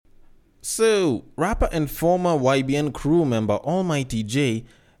So, rapper and former YBN crew member Almighty J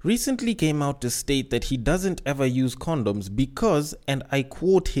recently came out to state that he doesn't ever use condoms because, and I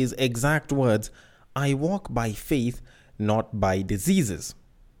quote his exact words, "I walk by faith, not by diseases."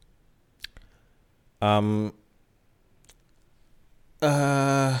 I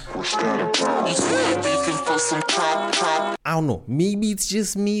don't know. Maybe it's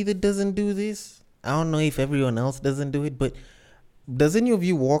just me that doesn't do this. I don't know if everyone else doesn't do it, but does any of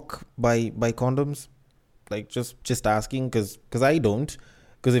you walk by condoms? Like just asking, because I don't.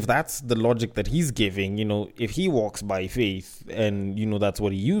 Because if that's the logic that he's giving, if he walks by faith and that's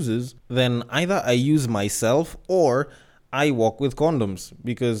what he uses, then either I use myself or I walk with condoms,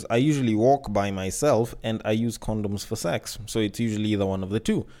 because I usually walk by myself and I use condoms for sex. So it's usually either one of the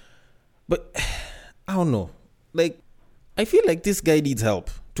two. But I don't know. Like, I feel like this guy needs help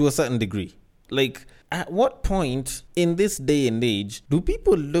to a certain degree. Like, at what point in this day and age do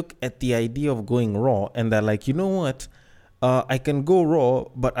people look at the idea of going raw and they're like, you know what? I can go raw,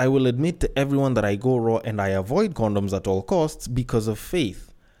 but I will admit to everyone that I go raw and I avoid condoms at all costs because of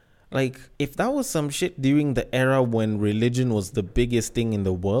faith. Like, if that was some shit during the era when religion was the biggest thing in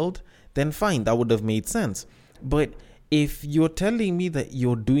the world, then fine, that would have made sense. But if you're telling me that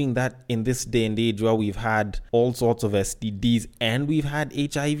you're doing that in this day and age where we've had all sorts of STDs and we've had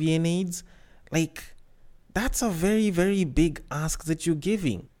HIV and AIDS, like, that's a very, very big ask that you're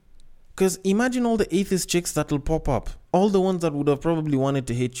giving. Because imagine all the atheist chicks that'll pop up. All the ones that would have probably wanted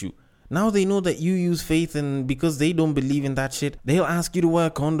to hit you. Now they know that you use faith, and because they don't believe in that shit, they'll ask you to wear a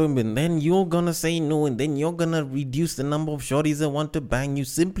condom, and then you're gonna say no, and then you're gonna reduce the number of shorties that want to bang you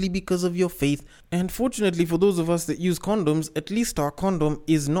simply because of your faith. And fortunately for those of us that use condoms, at least our condom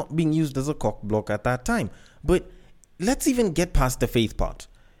is not being used as a cock block at that time. But let's even get past the faith part.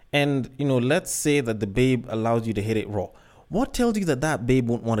 And, let's say that the babe allows you to hit it raw. What tells you that babe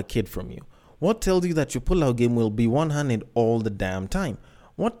won't want a kid from you? What tells you that your pull-out game will be one-handed all the damn time?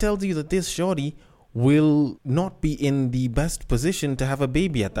 What tells you that this shorty will not be in the best position to have a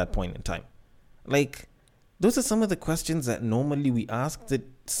baby at that point in time? Like, those are some of the questions that normally we ask that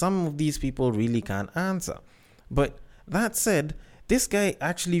some of these people really can't answer. But that said, this guy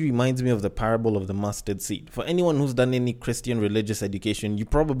actually reminds me of the parable of the mustard seed. For anyone who's done any Christian religious education, you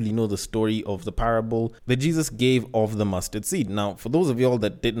probably know the story of the parable that Jesus gave of the mustard seed. Now, for those of y'all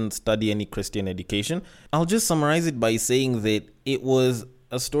that didn't study any Christian education, I'll just summarize it by saying that it was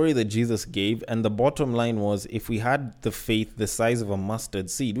a story that Jesus gave, and the bottom line was, if we had the faith the size of a mustard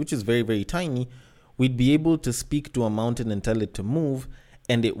seed, which is very, very tiny, we'd be able to speak to a mountain and tell it to move,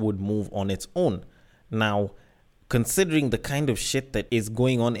 and it would move on its own. Now, considering the kind of shit that is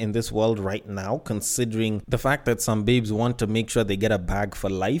going on in this world right now, considering the fact that some babes want to make sure they get a bag for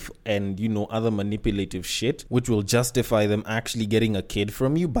life and, other manipulative shit, which will justify them actually getting a kid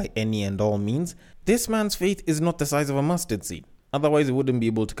from you by any and all means, this man's faith is not the size of a mustard seed. Otherwise, it wouldn't be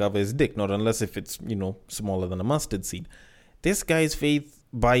able to cover his dick, not unless if it's, smaller than a mustard seed. This guy's faith,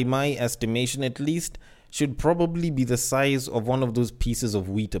 by my estimation at least, should probably be the size of one of those pieces of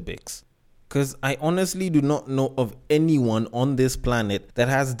Weetabix. Because I honestly do not know of anyone on this planet that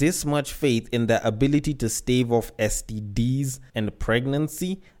has this much faith in their ability to stave off STDs and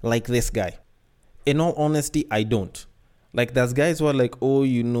pregnancy like this guy. In all honesty, I don't. Like, there's guys who are like, oh,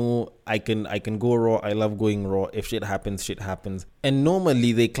 I can go raw. I love going raw. If shit happens, shit happens. And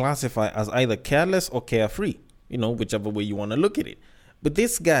normally they classify as either careless or carefree, whichever way you want to look at it. But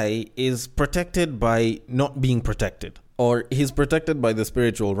this guy is protected by not being protected, or he's protected by the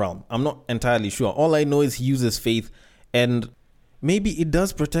spiritual realm. I'm not entirely sure. All I know is he uses faith, and maybe it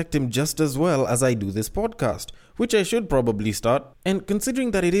does protect him just as well as I do this podcast, which I should probably start. And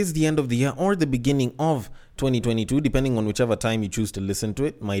considering that it is the end of the year or the beginning of 2022, depending on whichever time you choose to listen to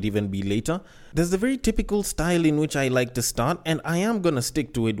it, might even be later, there's a very typical style in which I like to start, and I am going to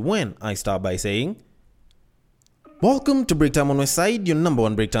stick to it when I start by saying, welcome to Break Time on West Side, your number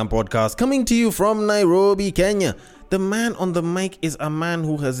one break time podcast, coming to you from Nairobi, Kenya. The man on the mic is a man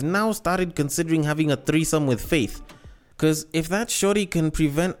who has now started considering having a threesome with Faith. Because if that shorty can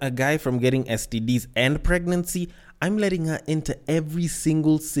prevent a guy from getting STDs and pregnancy, I'm letting her into every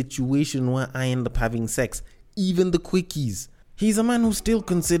single situation where I end up having sex, even the quickies. He's a man who still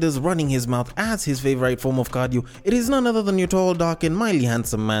considers running his mouth as his favorite form of cardio. It is none other than your tall, dark, and mildly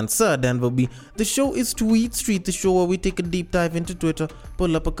handsome man, Sir Danville B. The show is Tweet Street, the show where we take a deep dive into Twitter,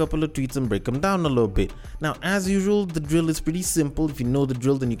 pull up a couple of tweets and break them down a little bit. Now, as usual, the drill is pretty simple. If you know the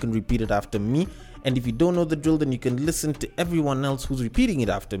drill, then you can repeat it after me. And if you don't know the drill, then you can listen to everyone else who's repeating it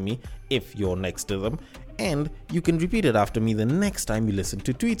after me, if you're next to them. And you can repeat it after me the next time you listen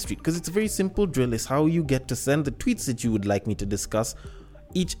to Tweet Street, because it's a very simple drill. It's how you get to send the tweets that you would like me to discuss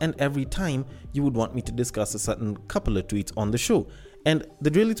each and every time you would want me to discuss a certain couple of tweets on the show. And the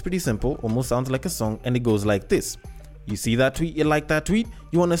drill is pretty simple, almost sounds like a song, and it goes like this. You see that tweet, you like that tweet,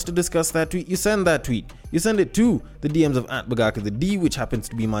 you want us to discuss that tweet, you send that tweet. You send it to the DMs of @BagakaTheD, which happens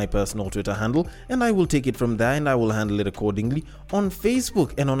to be my personal Twitter handle, and I will take it from there and I will handle it accordingly on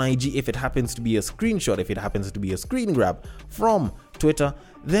Facebook and on IG if it happens to be a screenshot, if it happens to be a screen grab from Twitter.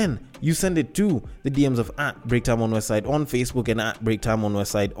 Then you send it to the DMs of @BreakTime on Westside on Facebook and @BreakTime on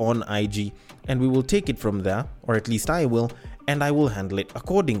Westside on IG, and we will take it from there, or at least I will, and I will handle it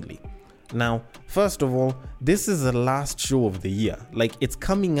accordingly. Now, first of all, this is the last show of the year. Like, it's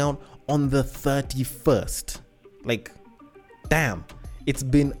coming out on the 31st. Like, damn. It's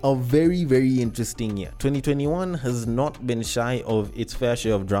been a very, very interesting year. 2021 has not been shy of its fair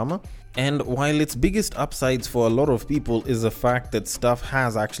share of drama. And while its biggest upsides for a lot of people is the fact that stuff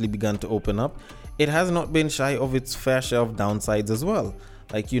has actually begun to open up, it has not been shy of its fair share of downsides as well.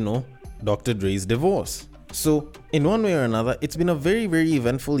 Like, Dr. Dre's divorce. So, in one way or another, it's been a very, very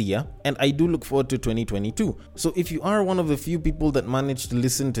eventful year, and I do look forward to 2022. So, if you are one of the few people that managed to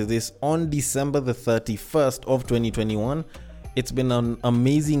listen to this on December the 31st of 2021, it's been an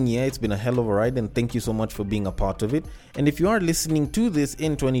amazing year. It's been a hell of a ride, and thank you so much for being a part of it. And if you are listening to this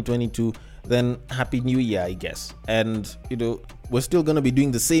in 2022, then Happy New Year, I guess. And, we're still gonna be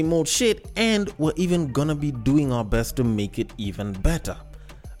doing the same old shit, and we're even gonna be doing our best to make it even better.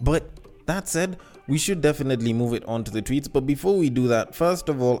 But that said, we should definitely move it on to the tweets. But before we do that, first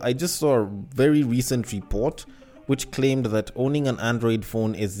of all, I just saw a very recent report which claimed that owning an Android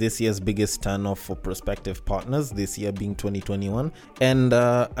phone is this year's biggest turnoff for prospective partners, this year being 2021. And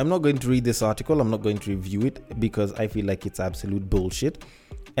I'm not going to read this article, I'm not going to review it because I feel like it's absolute bullshit.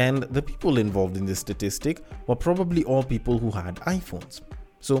 And the people involved in this statistic were probably all people who had iPhones.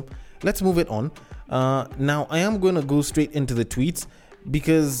 So let's move it on. Now, I am going to go straight into the tweets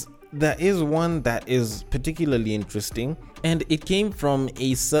because there is one that is particularly interesting, and it came from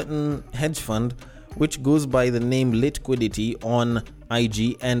a certain hedge fund which goes by the name Litquidity on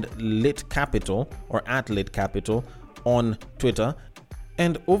IG and Lit Capital or @Lit Capital on Twitter.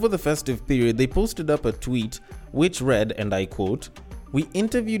 And over the festive period, they posted up a tweet which read, and I quote, "We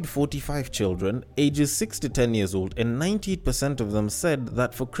interviewed 45 children ages 6 to 10 years old, and 98% of them said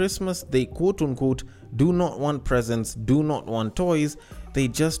that for Christmas they quote unquote do not want presents, do not want toys, they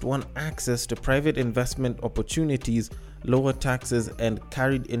just want access to private investment opportunities, lower taxes, and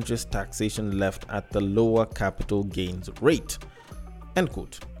carried interest taxation left at the lower capital gains rate." End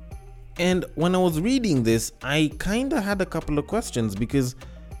quote. And when I was reading this, I kind of had a couple of questions, because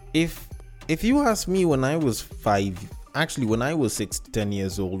if you asked me when I was 6 to 10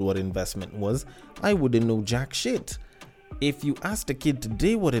 years old what investment was, I wouldn't know jack shit. If you asked a kid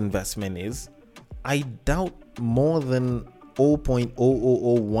today what investment is, I doubt more than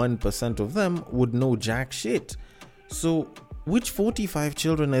 0.0001% of them would know jack shit. So which 45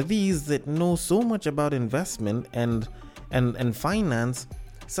 children are these that know so much about investment and finance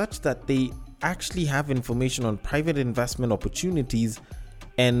such that they actually have information on private investment opportunities,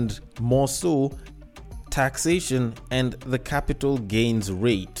 and more so taxation and the capital gains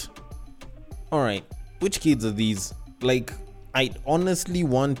rate? Alright, which kids are these? Like, I honestly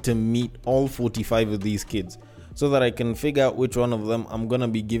want to meet all 45 of these kids so that I can figure out which one of them I'm gonna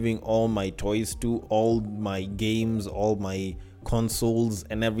be giving all my toys to, all my games, all my consoles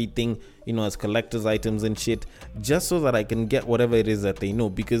and everything, as collector's items and shit, just so that I can get whatever it is that they know.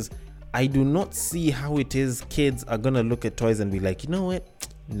 Because I do not see how it is kids are gonna look at toys and be like, you know what?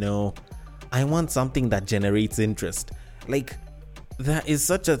 No, I want something that generates interest. Like, there is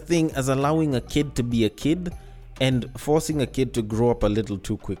such a thing as allowing a kid to be a kid and forcing a kid to grow up a little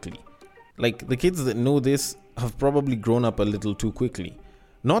too quickly. Like, the kids that know this have probably grown up a little too quickly.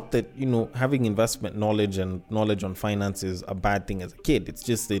 Not that, having investment knowledge and knowledge on finance is a bad thing as a kid. It's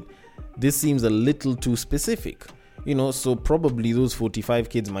just that this seems a little too specific. So probably those 45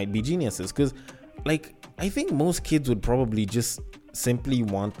 kids might be geniuses. Because, I think most kids would probably just simply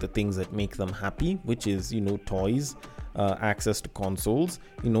want the things that make them happy, which is, toys, access to consoles,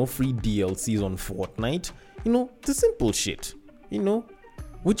 free DLCs on Fortnite, the simple shit,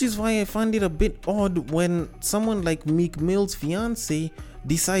 which is why I find it a bit odd when someone like Meek Mill's fiance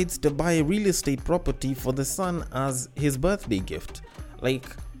decides to buy a real estate property for the son as his birthday gift.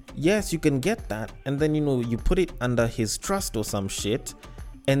 Like, yes, you can get that, and then, you put it under his trust or some shit,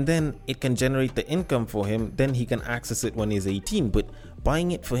 and then it can generate the income for him, then he can access it when he's 18. But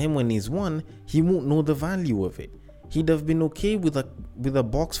buying it for him when he's 1, he won't know the value of it. He'd have been okay with a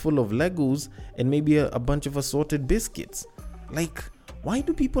box full of Legos and maybe a bunch of assorted biscuits. Like, why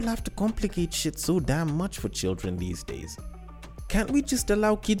do people have to complicate shit so damn much for children these days? can't we just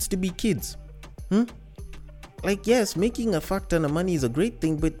allow kids to be kids? Like, yes, making a fuck ton of money is a great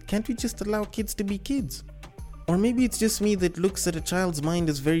thing, but can't we just allow kids to be kids? Or maybe it's just me that looks at a child's mind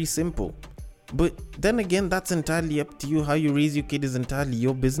as very simple. But then again, that's entirely up to you. How you raise your kid is entirely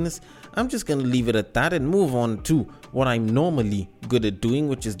your business. I'm just going to leave it at that and move on to what I'm normally good at doing,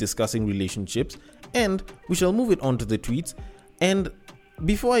 which is discussing relationships. And we shall move it on to the tweets. And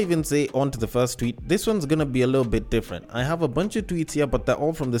before I even say on to the first tweet, this one's going to be a little bit different. I have a bunch of tweets here, but they're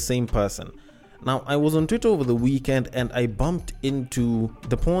all from the same person. Now, I was on Twitter over the weekend and I bumped into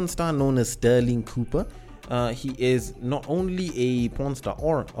the porn star known as Sterling Cooper. He is not only a porn star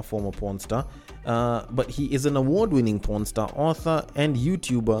or a former porn star, but he is an award-winning porn star, author, and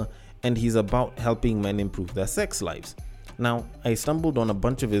YouTuber, and he's about helping men improve their sex lives. Now, I stumbled on a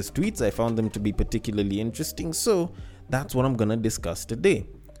bunch of his tweets. I found them to be particularly interesting, so that's what I'm gonna discuss today.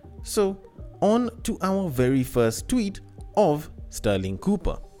 So, on to our very first tweet of Sterling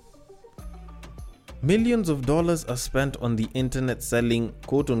Cooper. Millions of dollars are spent on the internet selling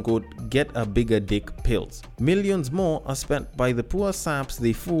quote-unquote get a bigger dick pills. Millions more are spent by the poor saps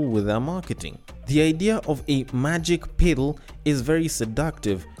they fool with their marketing. The idea of a magic pill is very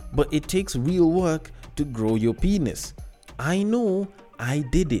seductive, but it takes real work to grow your penis. I know, I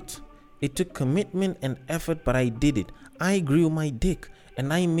did it. It took commitment and effort, but I did it. I grew my dick,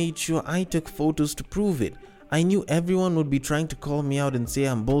 and I made sure I took photos to prove it. I knew everyone would be trying to call me out and say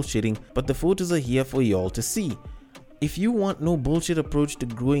I'm bullshitting, but the photos are here for y'all to see. If you want no bullshit approach to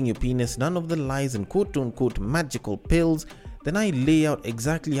growing your penis, none of the lies and quote-unquote magical pills, then I lay out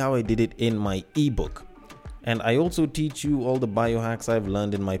exactly how I did it in my ebook. And I also teach you all the biohacks I've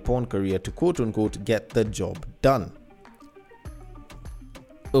learned in my porn career to quote-unquote get the job done.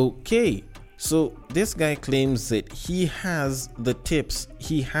 Okay, so this guy claims that he has the tips,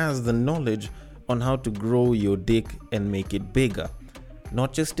 he has the knowledge on how to grow your dick and make it bigger.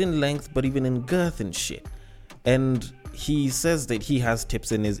 Not just in length, but even in girth and shit. And he says that he has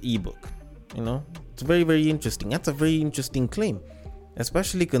tips in his ebook. You know, it's very, very interesting. That's a very interesting claim,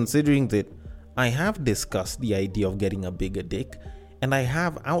 especially considering that I have discussed the idea of getting a bigger dick, and I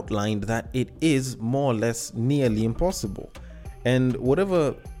have outlined that it is more or less nearly impossible. And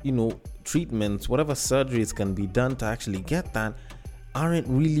whatever, treatments, whatever surgeries can be done to actually get that aren't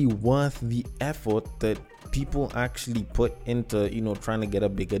really worth the effort that people actually put into, trying to get a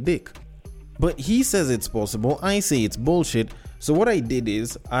bigger dick. But he says it's possible. I say it's bullshit. So what I did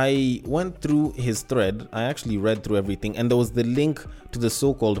is I went through his thread. I actually read through everything, and there was the link to the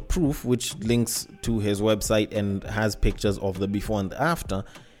so-called proof, which links to his website and has pictures of the before and the after.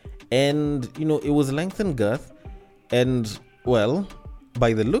 And, it was length and girth. And, well,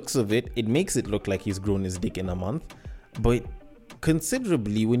 by the looks of it, it makes it look like he's grown his dick in a month. But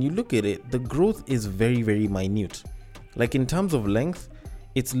considerably, when you look at it, the growth is very, very minute. Like in terms of length,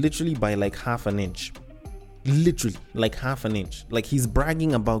 it's literally by like half an inch. Literally like half an inch. Like he's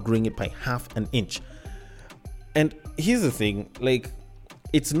bragging about growing it by half an inch. And here's the thing, like,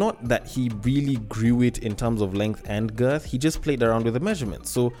 it's not that he really grew it in terms of length and girth. He just played around with the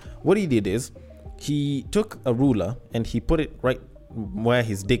measurements. So what he did is he took a ruler and he put it right where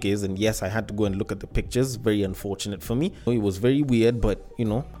his dick is, and yes, I had to go and look at the pictures. Very unfortunate for me. It was very weird, but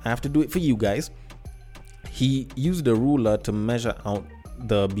I have to do it for you guys. He used a ruler to measure out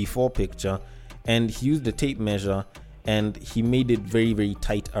the before picture, and he used a tape measure, and he made it very, very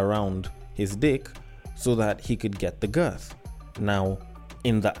tight around his dick so that he could get the girth. Now,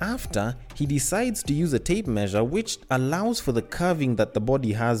 in the after, he decides to use a tape measure which allows for the curving that the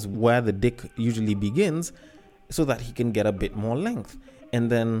body has where the dick usually begins, so that he can get a bit more length. And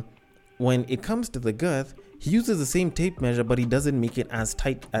then when it comes to the girth, he uses the same tape measure, but he doesn't make it as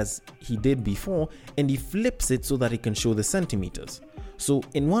tight as he did before, and he flips it so that he can show the centimeters. So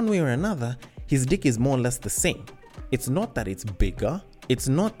in one way or another, his dick is more or less the same. It's not that it's bigger, it's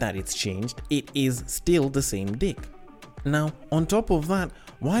not that it's changed, it is still the same dick. Now, on top of that,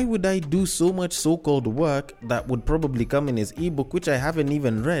 why would I do so much so-called work that would probably come in his ebook, which I haven't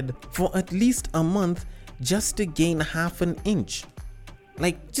even read, for at least a month just to gain half an inch?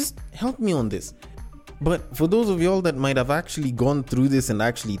 Like, just help me on this. But for those of y'all that might have actually gone through this and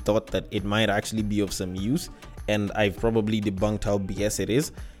actually thought that it might actually be of some use, and I've probably debunked how BS it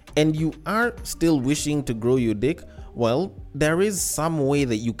is, and you are still wishing to grow your dick, well, there is some way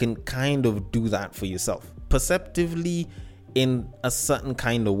that you can kind of do that for yourself, perceptively, in a certain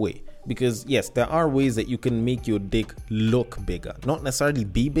kind of way. Because yes, there are ways that you can make your dick look bigger, not necessarily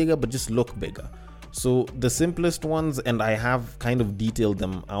be bigger, but just look bigger. So the simplest ones, and I have kind of detailed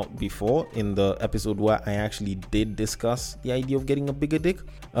them out before in the episode where I actually did discuss the idea of getting a bigger dick.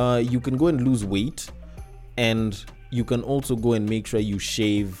 You can go and lose weight, and you can also go and make sure you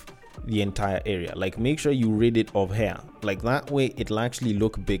shave the entire area. Like, make sure you rid it of hair. Like, that way it'll actually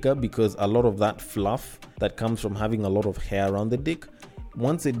look bigger, because a lot of that fluff that comes from having a lot of hair around the dick,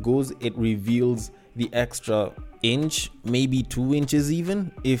 once it goes, it reveals the extra inch, maybe 2 inches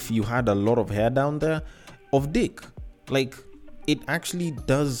even, if you had a lot of hair down there of dick. Like, it actually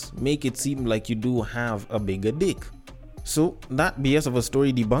does make it seem like you do have a bigger dick. So that BS of a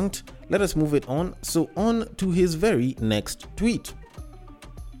story debunked. Let us move it on. So on to his very next tweet.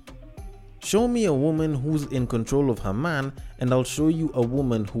 Show me a woman who's in control of her man, and I'll show you a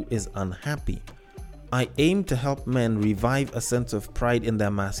woman who is unhappy. I aim to help men revive a sense of pride in their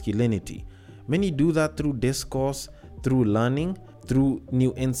masculinity. Many do that through discourse, through learning, through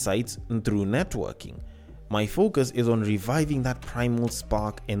new insights, and through networking. My focus is on reviving that primal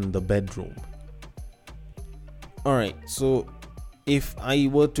spark in the bedroom. Alright, so if I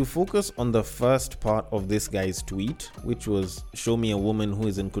were to focus on the first part of this guy's tweet, which was show me a woman who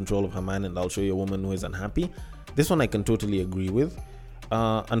is in control of her man and I'll show you a woman who is unhappy, this one I can totally agree with.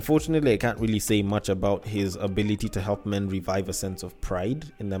 Unfortunately, I can't really say much about his ability to help men revive a sense of pride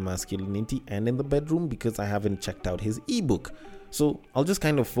in their masculinity and in the bedroom, because I haven't checked out his ebook. So I'll just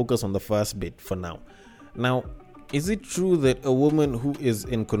kind of focus on the first bit for now. Now, is it true that a woman who is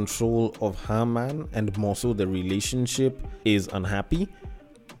in control of her man, and more so the relationship, is unhappy?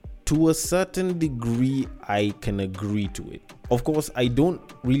 To a certain degree, I can agree to it. Of course, I don't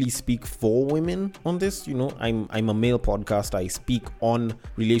really speak for women on this. You know, I'm a male podcaster. I speak on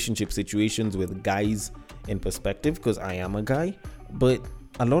relationship situations with guys in perspective, because I am a guy. But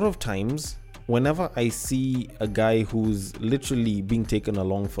a lot of times, whenever I see a guy who's literally being taken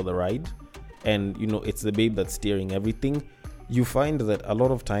along for the ride, and you know it's the babe that's steering everything, you find that a lot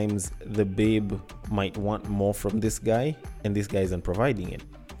of times the babe might want more from this guy, and this guy isn't providing it.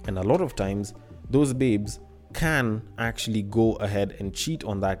 And a lot of times those babes can actually go ahead and cheat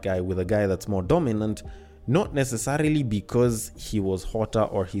on that guy with a guy that's more dominant, not necessarily because he was hotter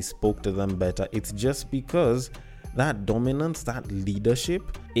or he spoke to them better. It's just because that dominance, that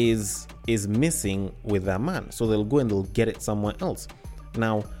leadership is missing with their man. So they'll go and they'll get it somewhere else.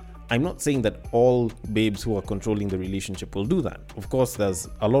 Now, I'm not saying that all babes who are controlling the relationship will do that. Of course, there's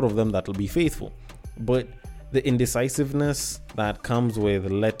a lot of them that will be faithful. But the indecisiveness that comes with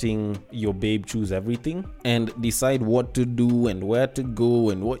letting your babe choose everything and decide what to do and where to go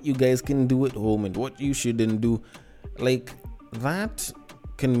and what you guys can do at home and what you shouldn't do, like, that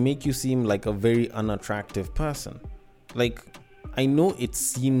can make you seem like a very unattractive person. Like, I know it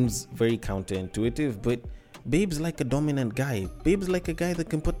seems very counterintuitive, but babes like a dominant guy. Babes like a guy that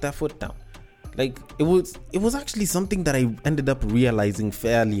can put their foot down. Like, it was actually something that I ended up realizing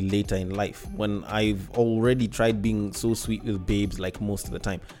fairly later in life, when I've already tried being so sweet with babes like most of the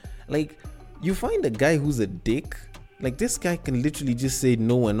time. Like, you find a guy who's a dick, like this guy can literally just say,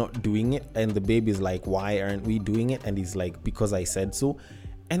 no, we're not doing it, and the babe is like, why aren't we doing it? And he's like, because I said so.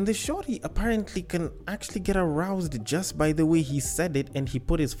 And the shorty apparently can actually get aroused just by the way he said it, and he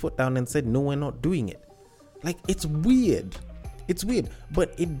put his foot down and said, no, we're not doing it. Like, it's weird. It's weird,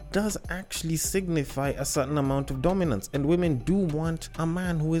 but it does actually signify a certain amount of dominance, and women do want a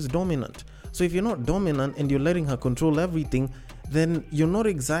man who is dominant. So if you're not dominant and you're letting her control everything, then you're not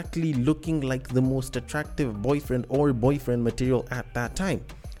exactly looking like the most attractive boyfriend or boyfriend material at that time.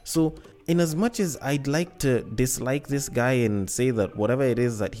 So in as much as I'd like to dislike this guy and say that whatever it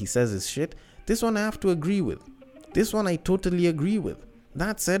is that he says is shit, this one I have to agree with. This one I totally agree with.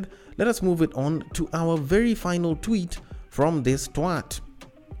 That said, let us move it on to our very final tweet from this twat.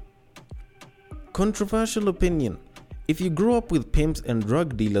 Controversial opinion. If you grow up with pimps and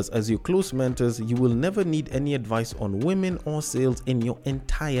drug dealers as your close mentors, you will never need any advice on women or sales in your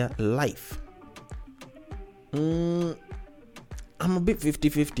entire life. I'm a bit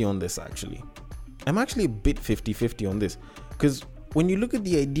 50-50 on this, actually. I'm actually a bit 50-50 on this, because when you look at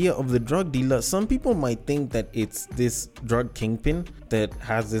the idea of the drug dealer, some people might think that it's this drug kingpin that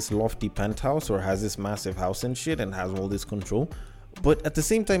has this lofty penthouse or has this massive house and shit and has all this control. But at the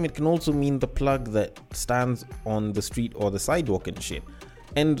same time, it can also mean the plug that stands on the street or the sidewalk and shit.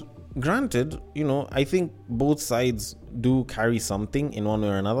 And granted, you know, I think both sides do carry something in one way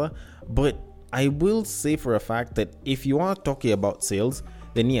or another. But I will say for a fact that if you are talking about sales,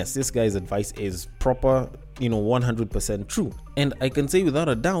 then yes, this guy's advice is proper, 100% true. And I can say without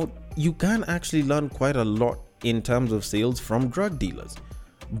a doubt, you can actually learn quite a lot in terms of sales from drug dealers.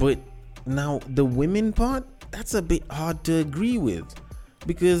 But now the women part, that's a bit hard to agree with.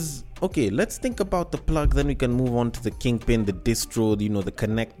 Because, okay, let's think about the plug, then we can move on to the kingpin, the distro, the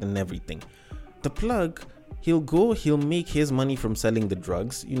connect and everything. The plug he'll make his money from selling the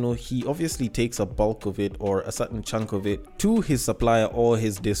drugs. He obviously takes a bulk of it or a certain chunk of it to his supplier or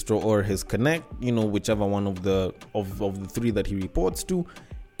his distro or his connect, whichever one of the three that he reports to.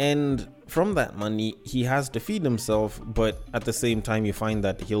 And from that money, he has to feed himself, but at the same time, you find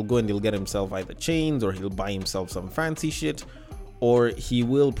that he'll go and he'll get himself either chains or he'll buy himself some fancy shit, or he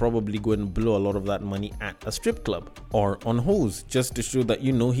will probably go and blow a lot of that money at a strip club or on hoes just to show that,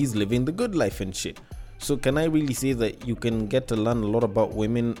 he's living the good life and shit. So can I really say that you can get to learn a lot about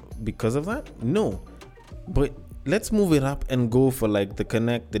women because of that? No. But let's move it up and go for like the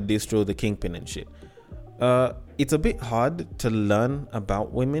connect, the distro, the kingpin and shit. It's a bit hard to learn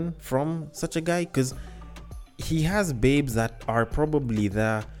about women from such a guy because he has babes that are probably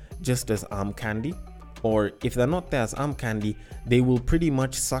there just as arm candy, or if they're not there as arm candy, they will pretty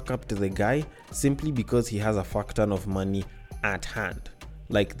much suck up to the guy simply because he has a fuck ton of money at hand.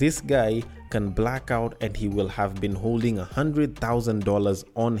 Like, this guy can black out and he will have been holding $100,000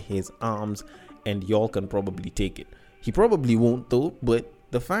 on his arms, and y'all can probably take it. He probably won't though, but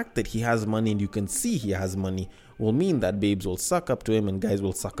the fact that he has money and you can see he has money will mean that babes will suck up to him and guys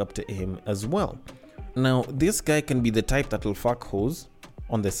will suck up to him as well. Now, this guy can be the type that will fuck hoes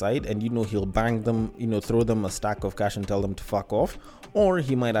on the side and he'll bang them, throw them a stack of cash and tell them to fuck off, or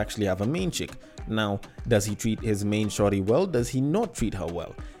he might actually have a main chick. Now, does he treat his main shorty well? Does he not treat her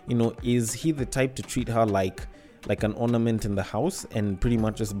well? Is he the type to treat her like an ornament in the house and pretty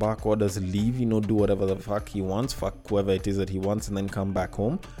much just bark orders, leave, do whatever the fuck he wants, fuck whoever it is that he wants and then come back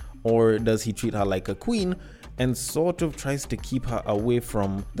home? Or does he treat her like a queen and sort of tries to keep her away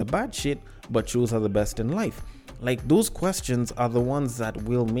from the bad shit but shows her the best in life? Like, those questions are the ones that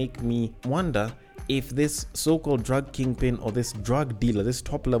will make me wonder if this so-called drug kingpin or this drug dealer, this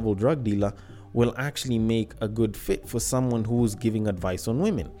top-level drug dealer, will actually make a good fit for someone who's giving advice on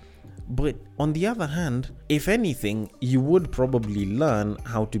women. But on the other hand, if anything, you would probably learn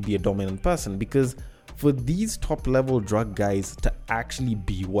how to be a dominant person, because for these top-level drug guys to actually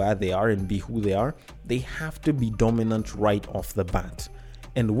be where they are and be who they are, they have to be dominant right off the bat.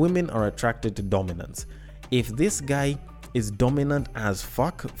 And women are attracted to dominance. If this guy is dominant as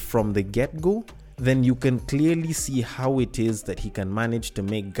fuck from the get-go, then you can clearly see how it is that he can manage to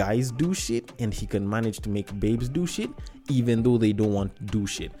make guys do shit and he can manage to make babes do shit even though they don't want to do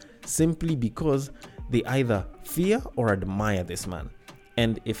shit, simply because they either fear or admire this man.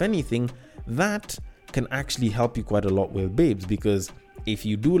 And if anything, that can actually help you quite a lot with babes, because if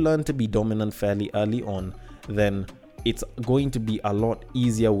you do learn to be dominant fairly early on, then it's going to be a lot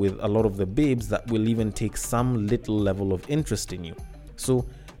easier with a lot of the babes that will even take some little level of interest in you. So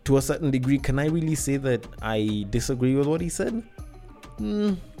to a certain degree, can I really say that I disagree with what he said?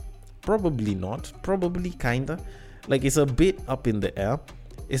 Probably not. Probably kinda. Like, it's a bit up in the air.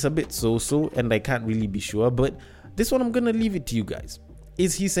 It's a bit so-so, and I can't really be sure. But this one, I'm gonna leave it to you guys.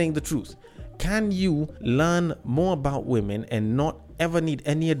 Is he saying the truth? Can you learn more about women and not ever need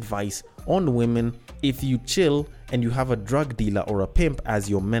any advice on women if you chill and you have a drug dealer or a pimp as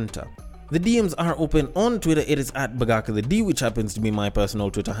your mentor? The DMs are open on Twitter. It is at BagakaTheD, which happens to be my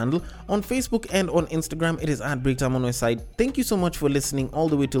personal Twitter handle. On Facebook and on Instagram, it is at Breaktime on my side. Thank you so much for listening all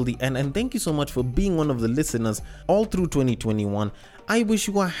the way till the end, and thank you so much for being one of the listeners all through 2021. I wish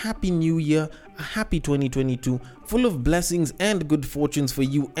you a happy new year, a happy 2022, full of blessings and good fortunes for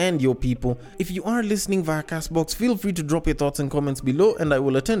you and your people. If you are listening via Castbox, feel free to drop your thoughts and comments below and I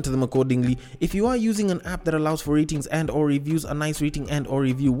will attend to them accordingly. If you are using an app that allows for ratings and or reviews, a nice rating and or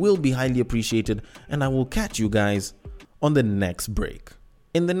review will be highly appreciated, and I will catch you guys on the next break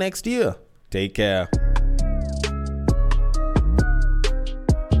in the next year. Take care.